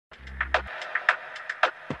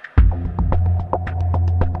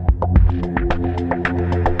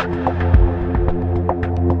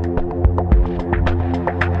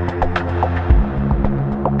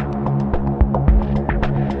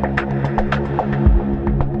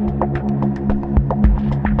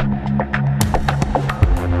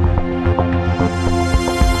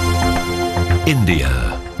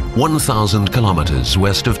1,000 kilometers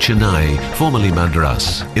west of Chennai, formerly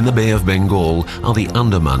Madras, in the Bay of Bengal, are the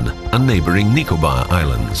Andaman and neighboring Nicobar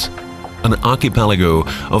Islands. An archipelago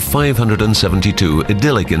of 572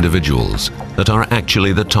 idyllic individuals that are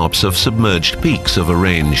actually the tops of submerged peaks of a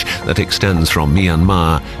range that extends from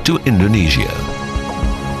Myanmar to Indonesia.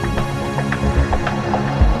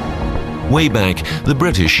 Way back, the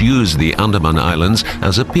British used the Andaman Islands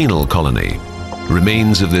as a penal colony.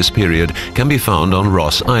 Remains of this period can be found on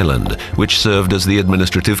Ross Island, which served as the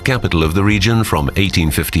administrative capital of the region from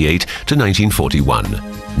 1858 to 1941.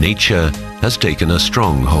 Nature has taken a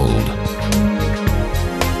strong hold.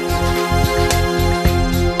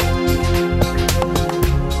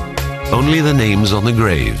 Only the names on the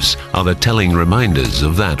graves are the telling reminders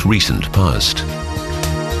of that recent past.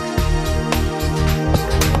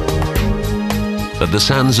 But the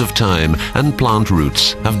sands of time and plant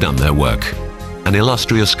roots have done their work. An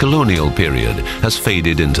illustrious colonial period has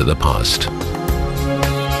faded into the past.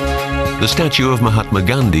 The statue of Mahatma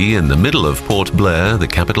Gandhi in the middle of Port Blair, the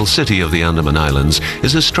capital city of the Andaman Islands,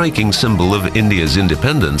 is a striking symbol of India's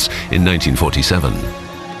independence in 1947.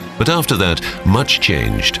 But after that, much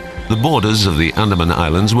changed. The borders of the Andaman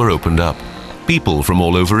Islands were opened up. People from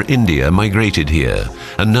all over India migrated here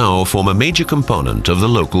and now form a major component of the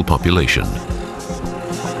local population.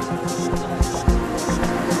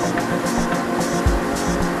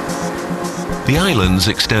 The islands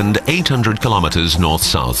extend 800 kilometers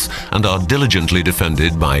north-south and are diligently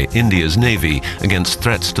defended by India's navy against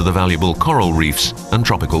threats to the valuable coral reefs and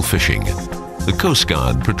tropical fishing. The Coast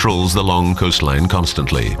Guard patrols the long coastline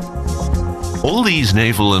constantly. All these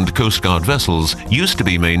naval and Coast Guard vessels used to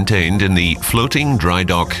be maintained in the floating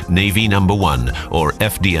Drydock Navy No. 1, or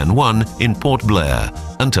FDN-1, in Port Blair,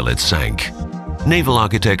 until it sank. Naval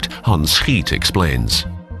architect Hans Schiet explains.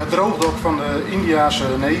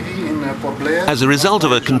 As a result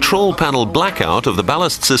of a control panel blackout of the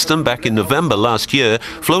ballast system back in November last year,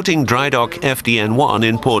 floating Drydock FDN-1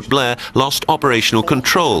 in Port Blair lost operational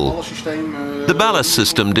control. The ballast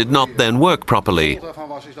system did not then work properly.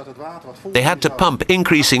 They had to pump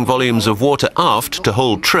increasing volumes of water aft to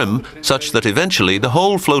hold trim, such that eventually the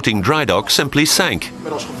whole floating Drydock simply sank.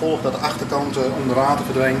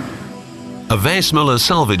 A SVITZER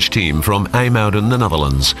Salvage Team from IJmuiden, the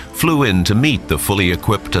Netherlands, flew in to meet the fully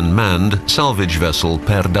equipped and manned salvage vessel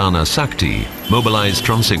PERDANA SAKTI, mobilized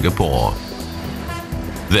from Singapore.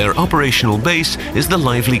 Their operational base is the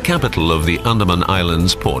lively capital of the Andaman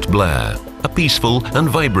Islands, Port Blair, a peaceful and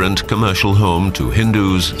vibrant commercial home to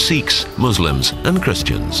Hindus, Sikhs, Muslims and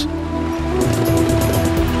Christians.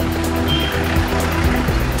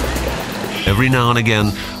 Every now and again,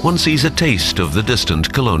 one sees a taste of the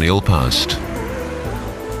distant colonial past.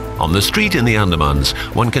 On the street in the Andamans,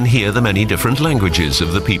 one can hear the many different languages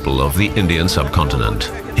of the people of the Indian subcontinent: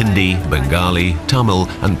 Hindi, Bengali, Tamil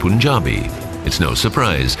and Punjabi. It's no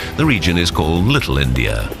surprise the region is called Little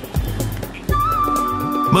India.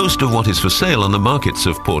 Most of what is for sale on the markets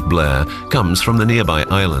of Port Blair comes from the nearby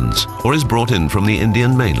islands or is brought in from the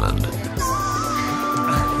Indian mainland.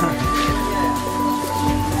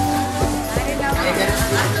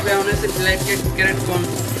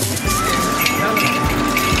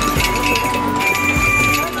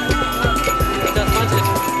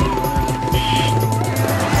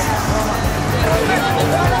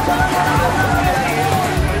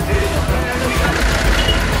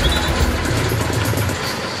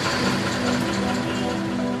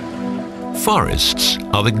 Forests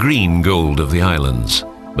are the green gold of the islands,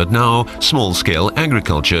 but now small-scale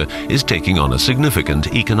agriculture is taking on a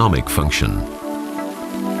significant economic function.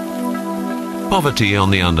 Poverty on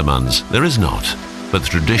the Andamans there is not, but the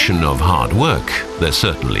tradition of hard work there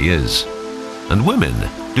certainly is. And women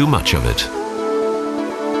do much of it.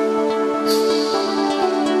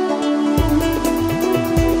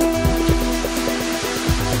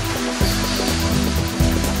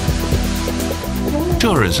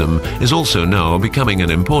 Tourism is also now becoming an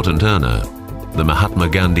important earner. The Mahatma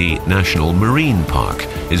Gandhi National Marine Park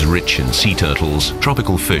is rich in sea turtles,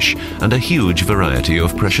 tropical fish, and a huge variety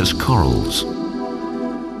of precious corals.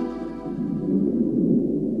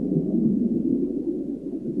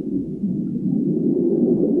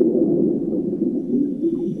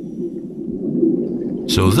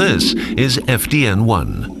 So this is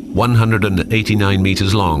FDN-1, 189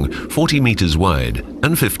 meters long, 40 meters wide,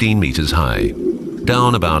 and 15 meters high.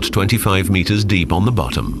 Down about 25 meters deep on the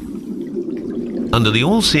bottom. Under the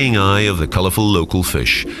all-seeing eye of the colorful local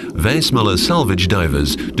fish, SVITZER salvage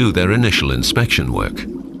divers do their initial inspection work.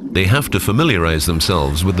 They have to familiarize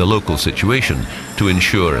themselves with the local situation to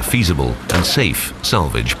ensure a feasible and safe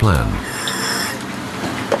salvage plan.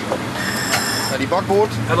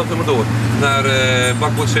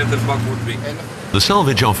 The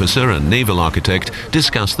salvage officer and naval architect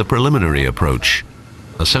discuss the preliminary approach.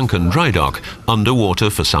 A sunken dry dock, underwater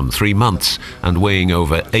for some 3 months and weighing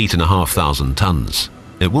over 8,500 tons.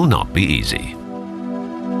 It will not be easy.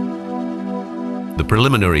 The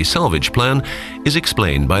preliminary salvage plan is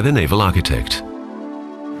explained by the naval architect.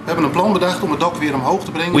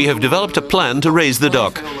 We have developed a plan to raise the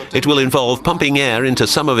dock. It will involve pumping air into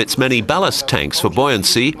some of its many ballast tanks for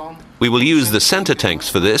buoyancy. We will use the center tanks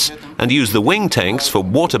for this and use the wing tanks for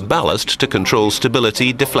water ballast to control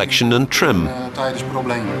stability, deflection and trim.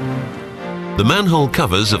 The manhole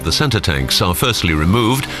covers of the center tanks are firstly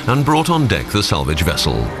removed and brought on deck the salvage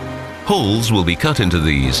vessel. Holes will be cut into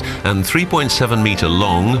these and 3.7 meter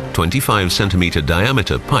long, 25 centimeter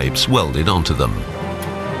diameter pipes welded onto them.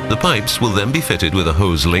 The pipes will then be fitted with a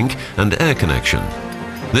hose link and air connection.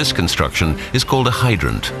 This construction is called a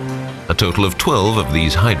hydrant. A total of 12 of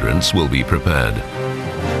these hydrants will be prepared.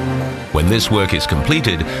 When this work is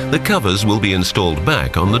completed, the covers will be installed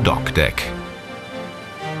back on the dock deck.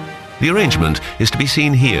 The arrangement is to be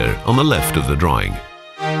seen here on the left of the drawing.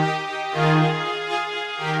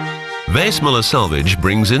 SVITZER Salvage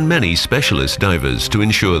brings in many specialist divers to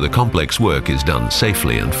ensure the complex work is done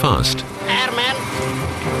safely and fast.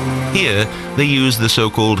 Here, they use the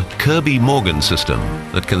so-called Kirby-Morgan system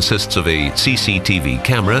that consists of a CCTV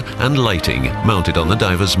camera and lighting mounted on the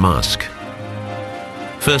diver's mask.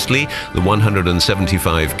 Firstly, the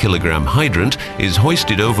 175 kilogram hydrant is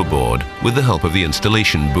hoisted overboard with the help of the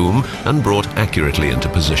installation boom and brought accurately into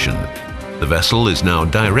position. The vessel is now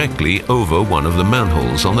directly over one of the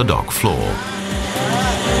manholes on the dock floor.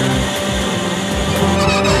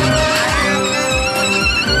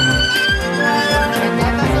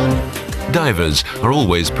 Divers are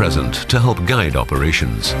always present to help guide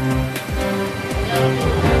operations.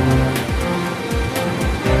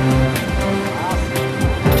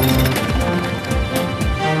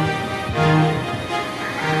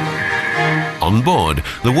 On board,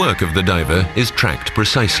 the work of the diver is tracked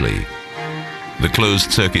precisely. The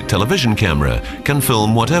closed-circuit television camera can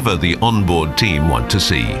film whatever the onboard team want to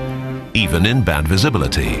see, even in bad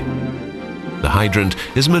visibility. The hydrant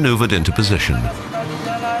is maneuvered into position.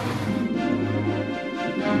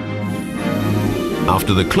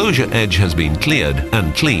 After the closure edge has been cleared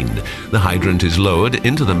and cleaned, the hydrant is lowered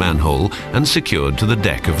into the manhole and secured to the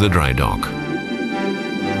deck of the dry dock.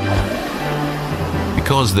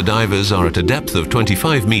 Because the divers are at a depth of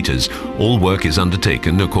 25 meters, all work is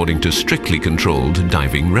undertaken according to strictly controlled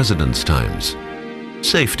diving residence times.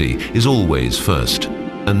 Safety is always first,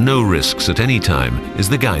 and no risks at any time is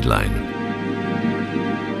the guideline.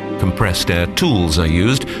 Compressed air tools are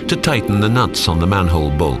used to tighten the nuts on the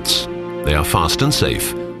manhole bolts. They are fast and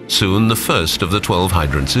safe. Soon the first of the 12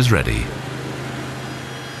 hydrants is ready.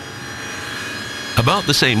 About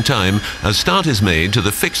the same time, a start is made to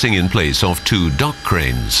the fixing in place of 2 dock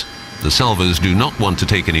cranes. The salvors do not want to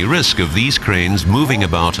take any risk of these cranes moving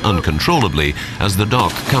about uncontrollably as the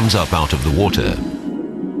dock comes up out of the water.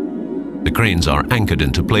 The cranes are anchored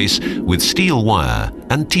into place with steel wire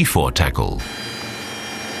and T4 tackle.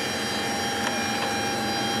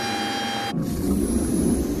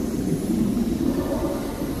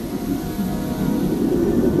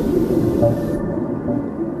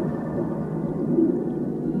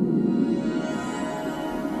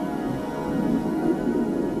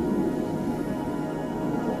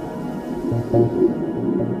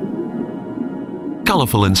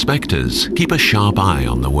 Colorful inspectors keep a sharp eye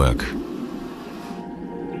on the work.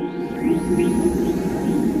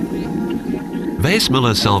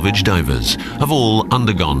 SVITZER Salvage divers have all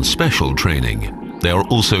undergone special training. They are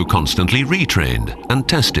also constantly retrained and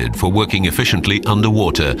tested for working efficiently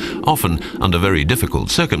underwater, often under very difficult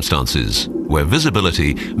circumstances, where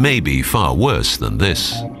visibility may be far worse than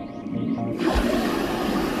this.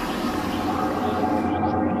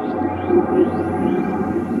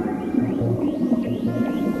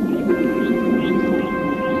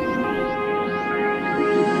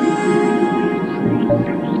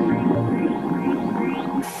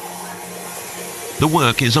 The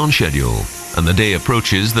work is on schedule, and the day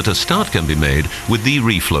approaches that a start can be made with the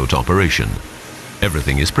refloat operation.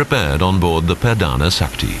 Everything is prepared on board the PERDANA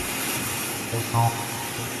SAKTI.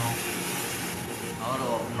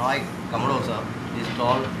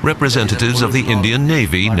 Representatives of the Indian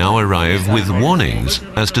Navy now arrive with warnings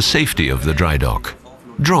as to safety of the dry dock.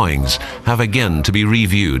 Drawings have again to be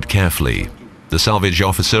reviewed carefully. The salvage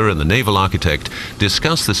officer and the naval architect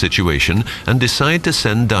discuss the situation and decide to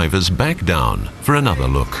send divers back down for another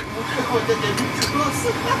look.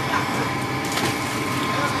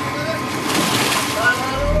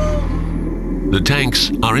 The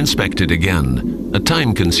tanks are inspected again, a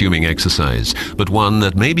time-consuming exercise, but one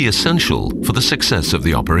that may be essential for the success of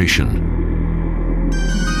the operation.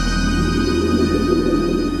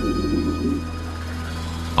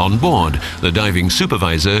 On board, the diving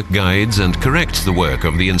supervisor guides and corrects the work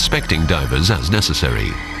of the inspecting divers as necessary.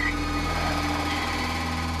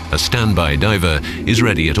 A standby diver is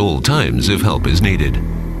ready at all times if help is needed.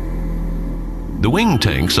 The wing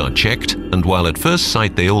tanks are checked, and while at first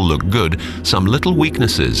sight they all look good, some little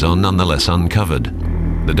weaknesses are nonetheless uncovered.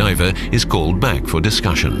 The diver is called back for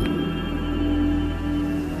discussion.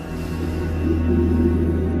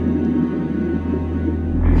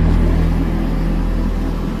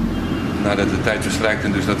 Nadat de tijd verstrijkt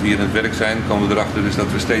en dus dat we hier aan het werk zijn, komen we erachter dus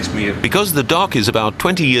dat we steeds meer... Because the dock is about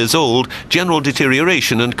 20 years old, general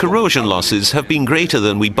deterioration and corrosion losses have been greater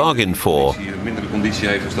than we bargained for. ...hier een mindere conditie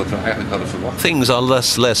heeft dan dat we eigenlijk hadden verwacht. Things are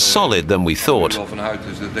less solid than we thought. Er vanuit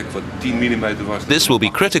dus dat dek van 10 mm was. This will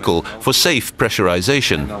be critical for safe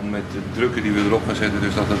pressurization. En dan met de drukken die we erop gaan zetten,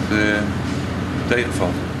 dus dat het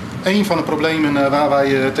tegenvalt. Een van de problemen waar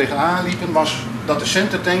wij tegenaan liepen was dat de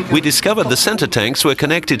centertanken... We discovered the center tanks were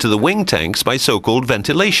connected to the wing tanks by so-called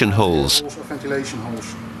ventilation holes.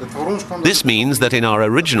 This means that in our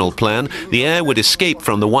original plan, the air would escape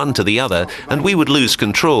from the one to the other and we would lose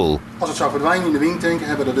control. Als het zou verdwijnen in de wingtanken,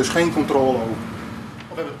 hebben we er dus geen controle over.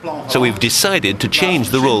 So we've decided to change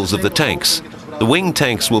the roles of the tanks. The wing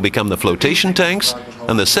tanks will become the flotation tanks,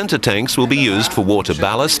 and the center tanks will be used for water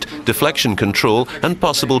ballast, deflection control and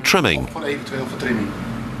possible trimming.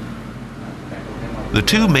 The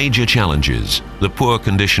two major challenges, the poor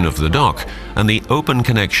condition of the dock and the open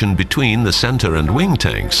connection between the center and wing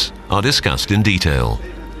tanks, are discussed in detail.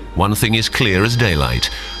 One thing is clear as daylight: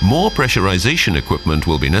 more pressurization equipment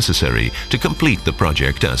will be necessary to complete the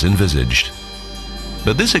project as envisaged.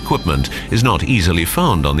 But this equipment is not easily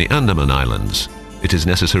found on the Andaman Islands. It is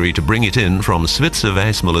necessary to bring it in from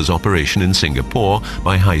SVITZER operation in Singapore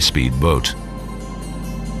by high-speed boat.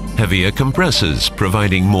 Heavier compressors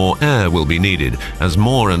providing more air will be needed, as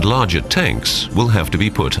more and larger tanks will have to be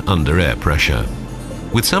put under air pressure.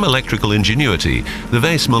 With some electrical ingenuity, the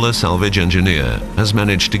SVITZER salvage engineer has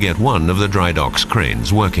managed to get one of the Drydock's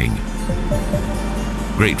cranes working.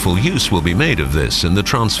 Grateful use will be made of this in the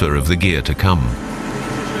transfer of the gear to come.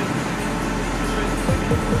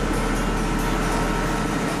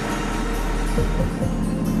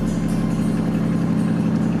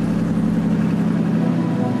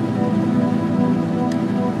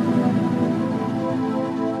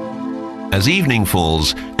 As evening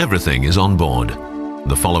falls, everything is on board.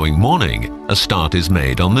 The following morning, a start is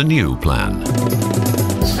made on the new plan.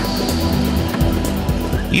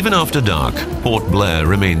 Even after dark, Port Blair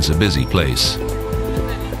remains a busy place.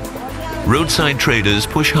 Roadside traders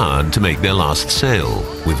push hard to make their last sale,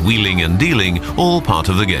 with wheeling and dealing all part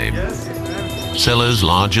of the game. Sellers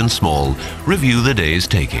large and small review the day's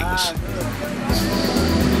takings.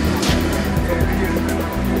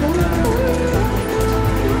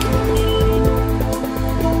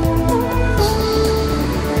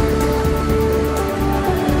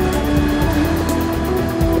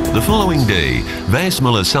 The following day,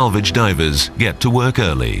 SVITZER salvage divers get to work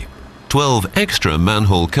early. 12 extra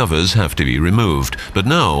manhole covers have to be removed, but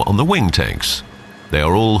now on the wing tanks. They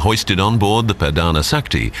are all hoisted on board the PERDANA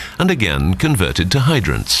SAKTI and again converted to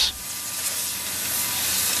hydrants.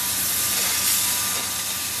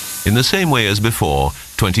 In the same way as before,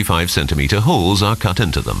 25-centimeter holes are cut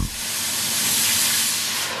into them.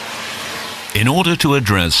 In order to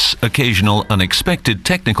address occasional unexpected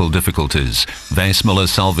technical difficulties, SVITZER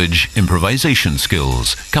salvage improvisation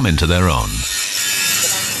skills come into their own.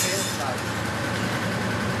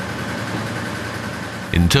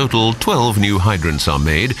 In total, 12 new hydrants are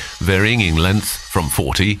made, varying in length from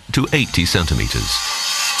 40 to 80 centimeters.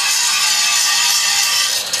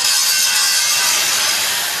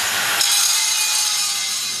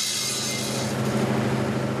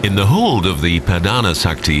 In the hold of the PERDANA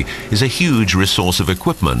SAKTI is a huge resource of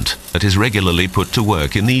equipment that is regularly put to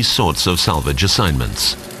work in these sorts of salvage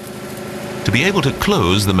assignments. To be able to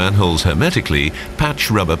close the manholes hermetically, patch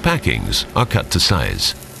rubber packings are cut to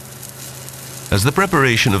size. As the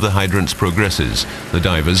preparation of the hydrants progresses, the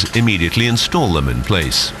divers immediately install them in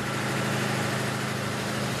place.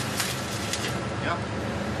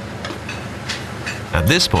 At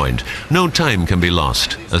this point, no time can be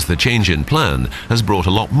lost, as the change in plan has brought a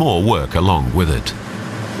lot more work along with it.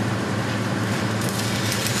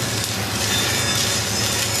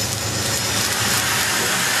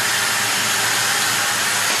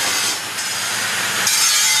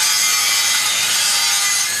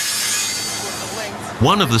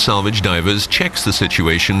 One of the salvage divers checks the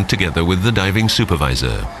situation together with the diving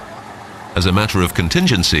supervisor. As a matter of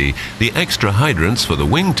contingency, the extra hydrants for the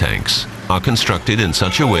wing tanks are constructed in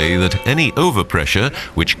such a way that any overpressure,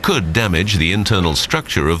 which could damage the internal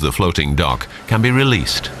structure of the floating dock, can be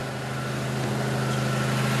released.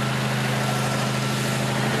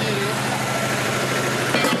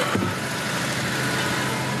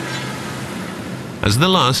 As the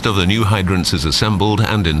last of the new hydrants is assembled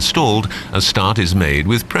and installed, a start is made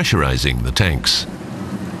with pressurizing the tanks.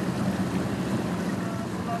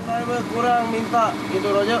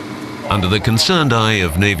 Under the concerned eye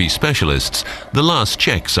of Navy specialists, the last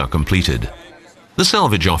checks are completed. The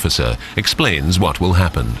salvage officer explains what will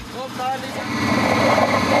happen.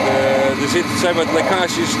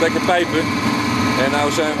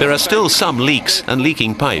 There are still some leaks and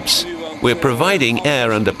leaking pipes. We're providing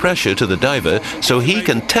air under pressure to the diver so he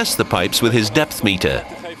can test the pipes with his depth meter.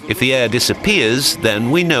 If the air disappears,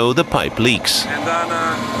 then we know the pipe leaks.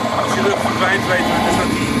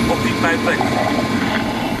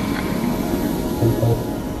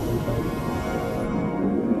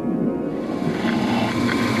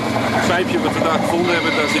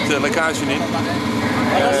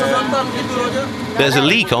 There's a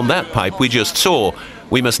leak on that pipe we just saw.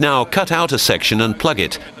 We must now cut out a section and plug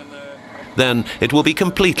it. Then it will be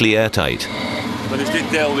completely airtight.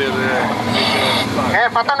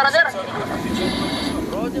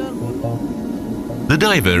 The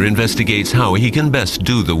diver investigates how he can best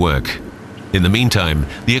do the work. In the meantime,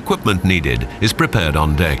 the equipment needed is prepared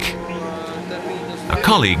on deck. A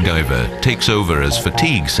colleague diver takes over as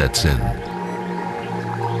fatigue sets in.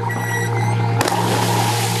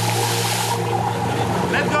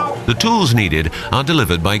 The tools needed are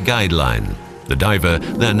delivered by guideline, the diver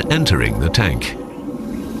then entering the tank.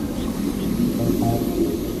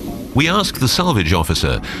 We ask the salvage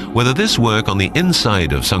officer whether this work on the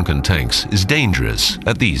inside of sunken tanks is dangerous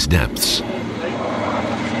at these depths.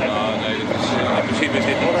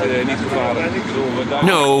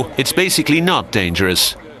 No, it's basically not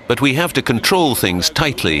dangerous, but we have to control things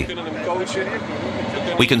tightly.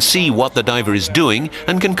 We can see what the diver is doing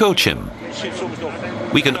and can coach him.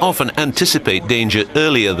 We can often anticipate danger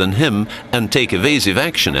earlier than him and take evasive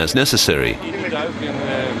action as necessary.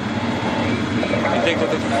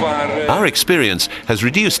 Our experience has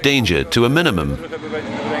reduced danger to a minimum.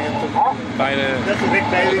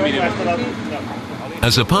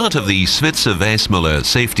 As a part of the SVITZER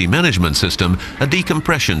safety management system, a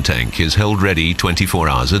decompression tank is held ready 24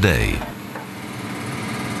 hours a day.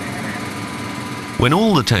 When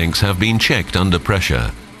all the tanks have been checked under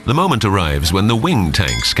pressure, the moment arrives when the wing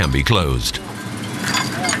tanks can be closed.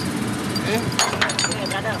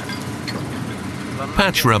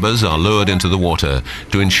 Patch rubbers are lowered into the water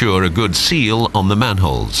to ensure a good seal on the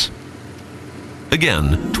manholes.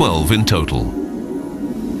 Again, 12 in total.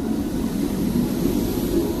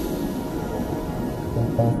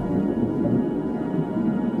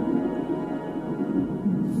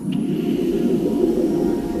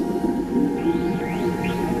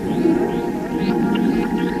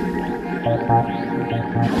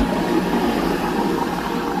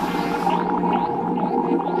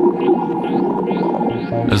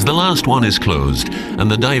 As the last one is closed and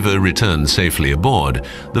the diver returns safely aboard,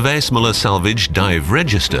 the SVITZER Salvage Dive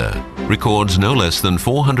Register records no less than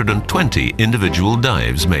 420 individual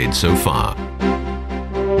dives made so far.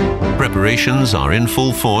 Preparations are in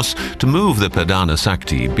full force to move the PERDANA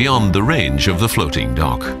SAKTI beyond the range of the floating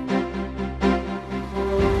dock.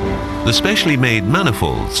 The specially made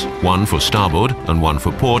manifolds, one for starboard and one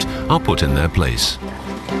for port, are put in their place.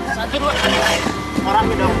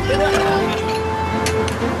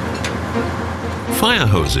 Fire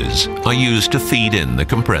hoses are used to feed in the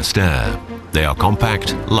compressed air. They are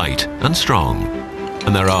compact, light and strong,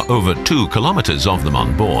 and there are over 2 kilometers of them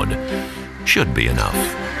on board. Should be enough.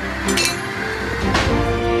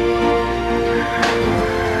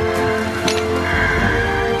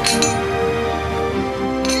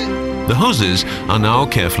 The hoses are now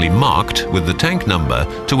carefully marked with the tank number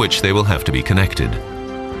to which they will have to be connected.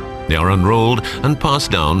 They are unrolled and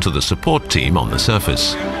passed down to the support team on the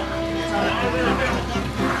surface.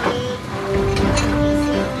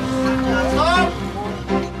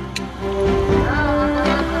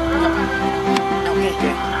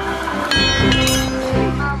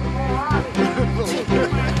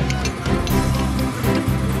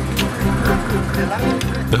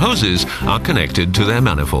 The hoses are connected to their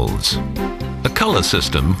manifolds. A color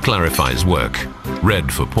system clarifies work.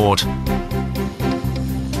 Red for port,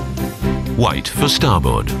 white for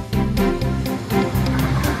starboard.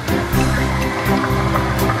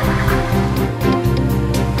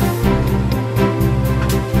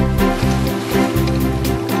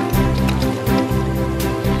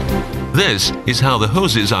 This is how the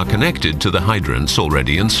hoses are connected to the hydrants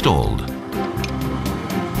already installed.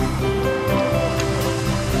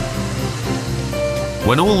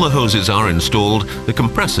 When all the hoses are installed, the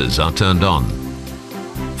compressors are turned on.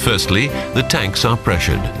 Firstly, the tanks are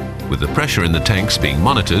pressured, with the pressure in the tanks being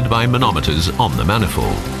monitored by manometers on the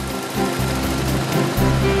manifold.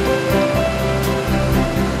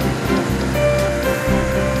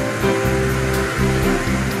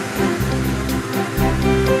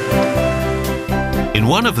 In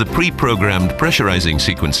one of the pre-programmed pressurizing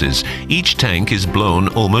sequences, each tank is blown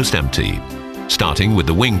almost empty, starting with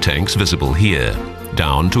the wing tanks visible here,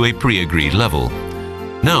 down to a pre-agreed level.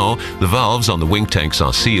 Now, the valves on the wing tanks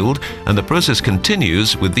are sealed and the process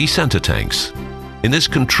continues with the center tanks. In this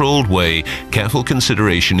controlled way, careful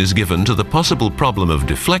consideration is given to the possible problem of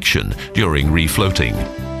deflection during refloating.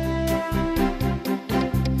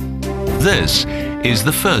 This is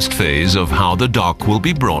the first phase of how the dock will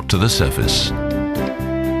be brought to the surface.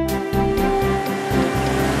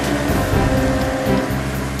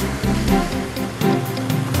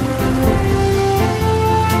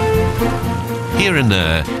 Here and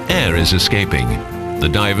there, air is escaping. The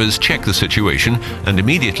divers check the situation and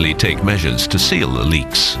immediately take measures to seal the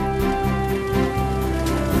leaks.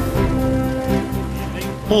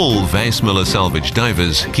 All SVITZER salvage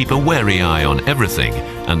divers keep a wary eye on everything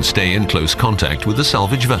and stay in close contact with the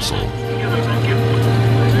salvage vessel.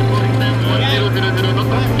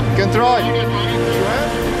 Can try.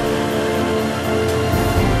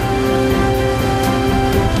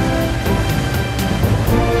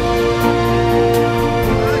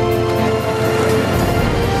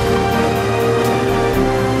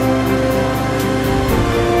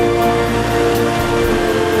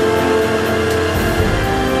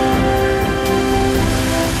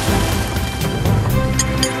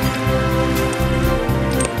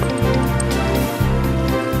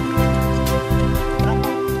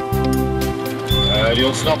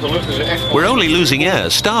 We're only losing air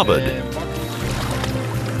starboard.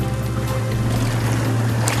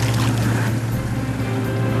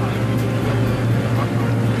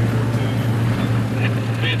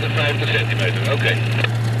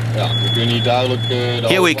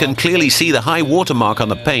 Here we can clearly see the high water mark on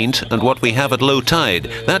the paint and what we have at low tide.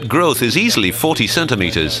 That growth is easily 40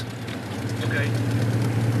 centimeters.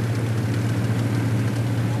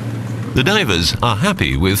 The divers are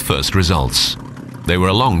happy with first results. They were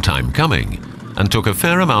a long time coming and took a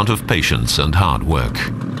fair amount of patience and hard work.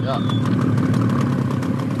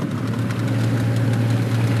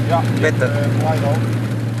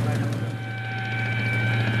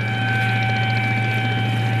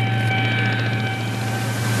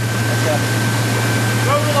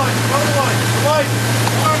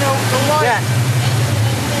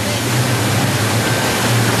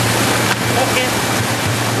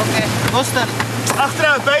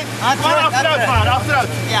 Achteruit, Peet. Achteruit varen, achteruit.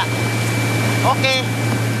 Ja. Oké.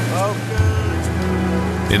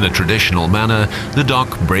 In the traditional manner, the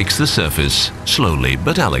dock breaks the surface slowly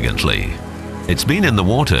but elegantly. It's been in the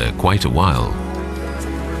water quite a while.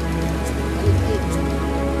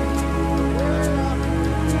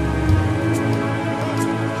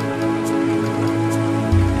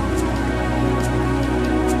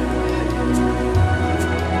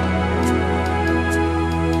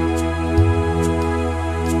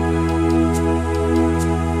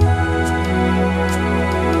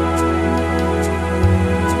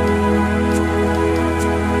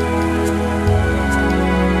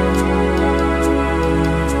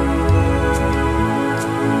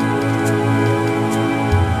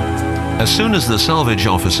 As soon as the salvage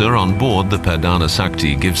officer on board the PERDANA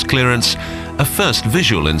SAKTI gives clearance, a first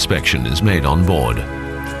visual inspection is made on board.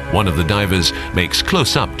 One of the divers makes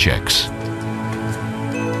close-up checks.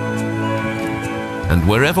 And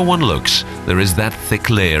wherever one looks, there is that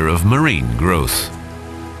thick layer of marine growth.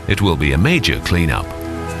 It will be a major cleanup.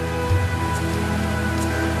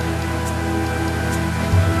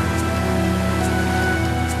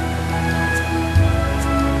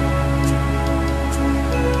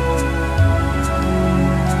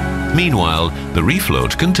 Meanwhile, the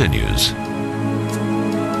refloat continues.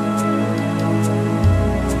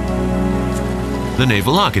 The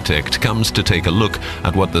naval architect comes to take a look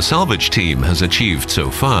at what the salvage team has achieved so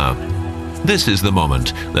far. This is the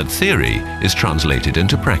moment that theory is translated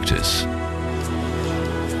into practice.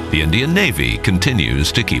 The Indian Navy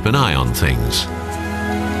continues to keep an eye on things.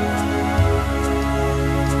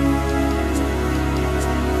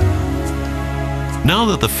 Now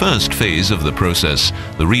that the first phase of the process,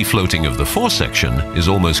 the refloating of the foresection, is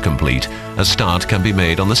almost complete, a start can be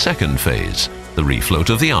made on the second phase, the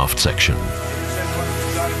refloat of the aft section.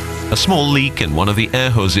 A small leak in one of the air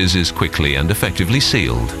hoses is quickly and effectively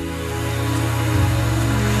sealed.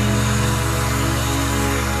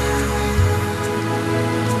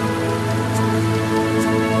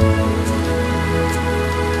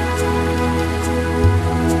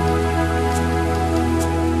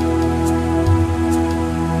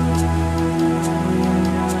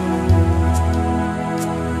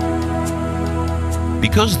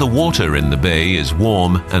 Because the water in the bay is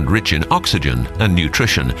warm and rich in oxygen and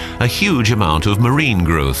nutrition, a huge amount of marine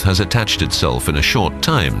growth has attached itself in a short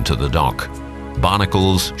time to the dock.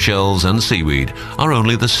 Barnacles, shells and seaweed are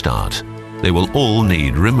only the start. They will all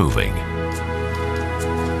need removing.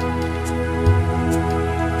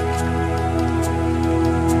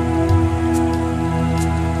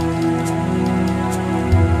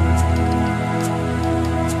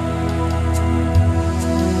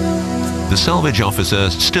 The salvage officer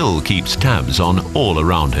still keeps tabs on all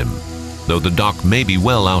around him. Though the dock may be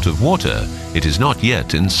well out of water, it is not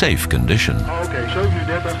yet in safe condition.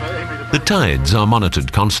 The tides are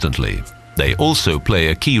monitored constantly. They also play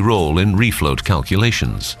a key role in refloat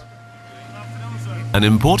calculations. An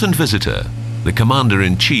important visitor, the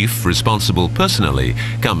Commander-in-Chief responsible personally,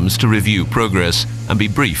 comes to review progress and be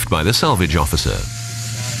briefed by the salvage officer.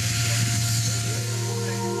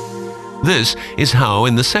 This is how,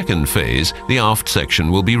 in the second phase, the aft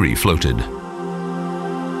section will be refloated.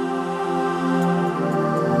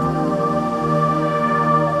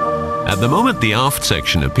 At the moment the aft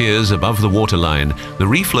section appears above the waterline, the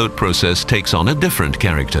refloat process takes on a different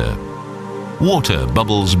character. Water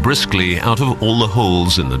bubbles briskly out of all the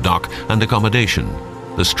holes in the dock and accommodation.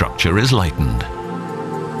 The structure is lightened.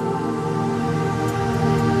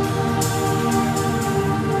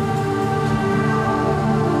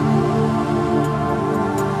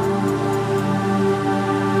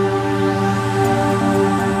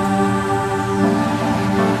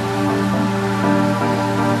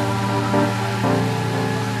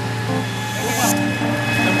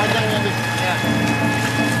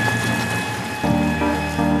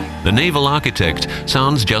 The naval architect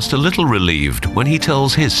sounds just a little relieved when he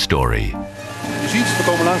tells his story.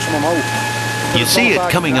 You see it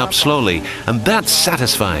coming up slowly, and that's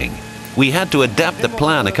satisfying. We had to adapt the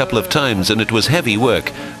plan a couple of times and it was heavy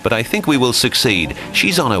work, but I think we will succeed.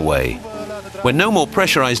 She's on her way. When no more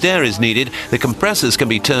pressurized air is needed, the compressors can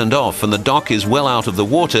be turned off and the dock is well out of the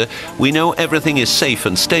water, we know everything is safe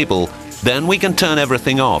and stable, then we can turn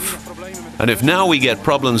everything off. And if now we get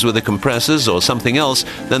problems with the compressors or something else,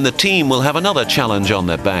 then the team will have another challenge on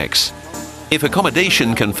their backs. If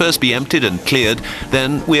accommodation can first be emptied and cleared,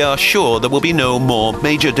 then we are sure there will be no more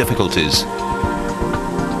major difficulties.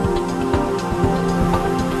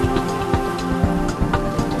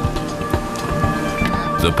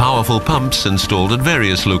 The powerful pumps installed at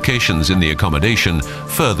various locations in the accommodation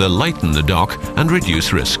further lighten the dock and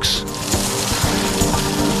reduce risks.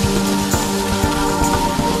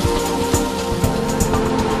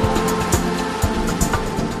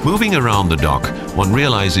 Moving around the dock, one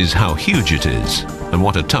realizes how huge it is and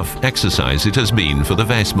what a tough exercise it has been for the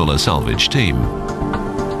SVITZER Salvage Team.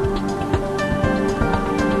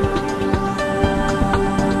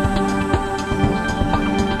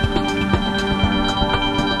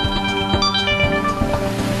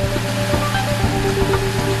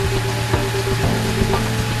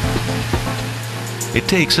 It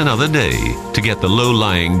takes another day to get the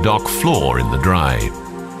low-lying dock floor in the dry.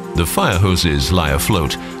 The fire hoses lie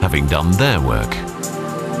afloat, having done their work.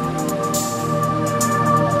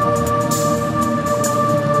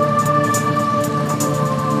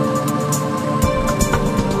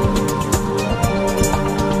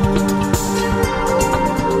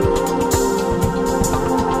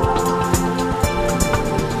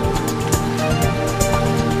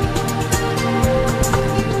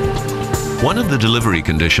 One of the delivery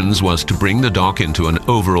conditions was to bring the dock into an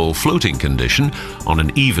overall floating condition on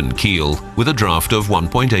an even keel with a draft of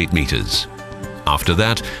 1.8 meters. After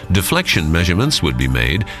that, deflection measurements would be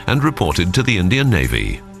made and reported to the Indian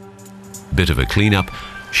Navy. Bit of a cleanup,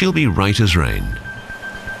 she'll be right as rain.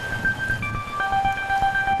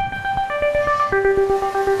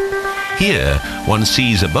 Here, one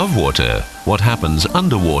sees above water what happens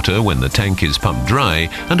underwater when the tank is pumped dry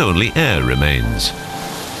and only air remains.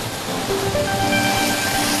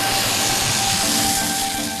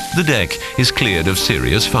 The deck is cleared of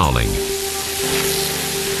serious fouling.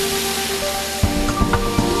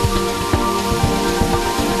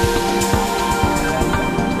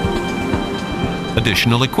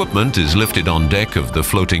 Additional equipment is lifted on deck of the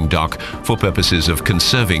floating dock for purposes of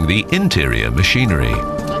conserving the interior machinery.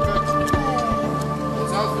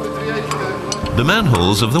 The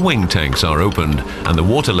manholes of the wing tanks are opened and the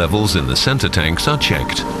water levels in the center tanks are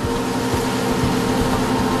checked.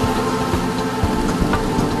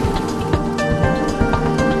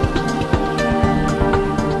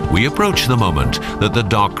 We approach the moment that the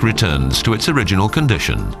dock returns to its original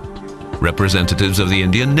condition. Representatives of the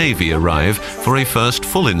Indian Navy arrive for a first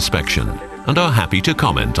full inspection and are happy to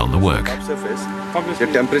comment on the work. The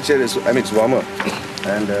temperature is, it's warmer,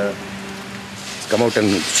 and it's come out and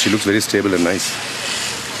she looks very stable and nice.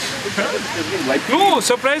 No,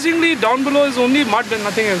 surprisingly down below is only mud and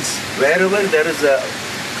nothing else. Wherever there is a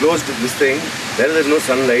closed this thing, there is no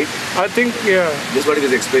sunlight. I think, yeah. This is what he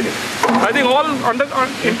was explaining. I think all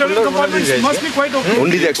internal compartments must be quite okay.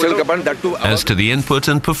 Only the external compartment, that too. As to the input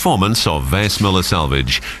and performance of SVITZER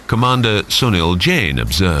Salvage, Commander Sunil Jain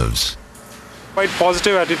observes. Quite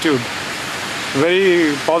positive attitude.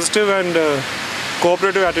 Very positive and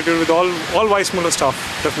cooperative attitude with all SVITZER staff,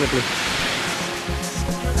 definitely.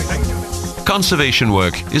 Conservation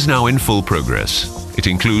work is now in full progress. It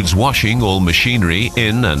includes washing all machinery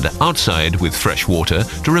in and outside with fresh water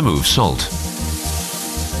to remove salt.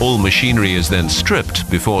 All machinery is then stripped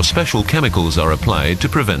before special chemicals are applied to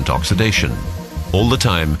prevent oxidation. All the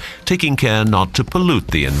time taking care not to pollute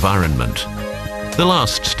the environment. The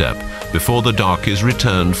last step before the dock is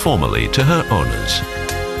returned formally to her owners.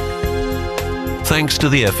 Thanks to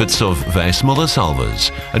the efforts of SVITZER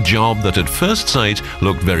Salvage, a job that at first sight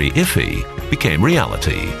looked very iffy became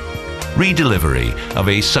reality. Redelivery of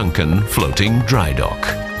a sunken floating dry dock.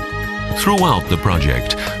 Throughout the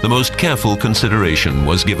project, the most careful consideration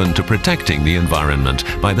was given to protecting the environment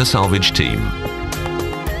by the salvage team.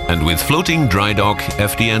 And with floating Drydock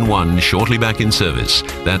FDN1 shortly back in service,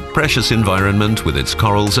 that precious environment with its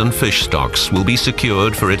corals and fish stocks will be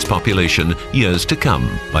secured for its population years to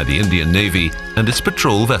come by the Indian Navy and its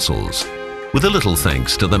patrol vessels, with a little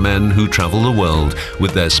thanks to the men who travel the world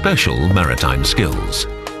with their special maritime skills.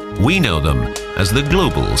 We know them as the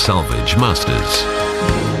Global Salvage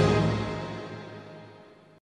Masters.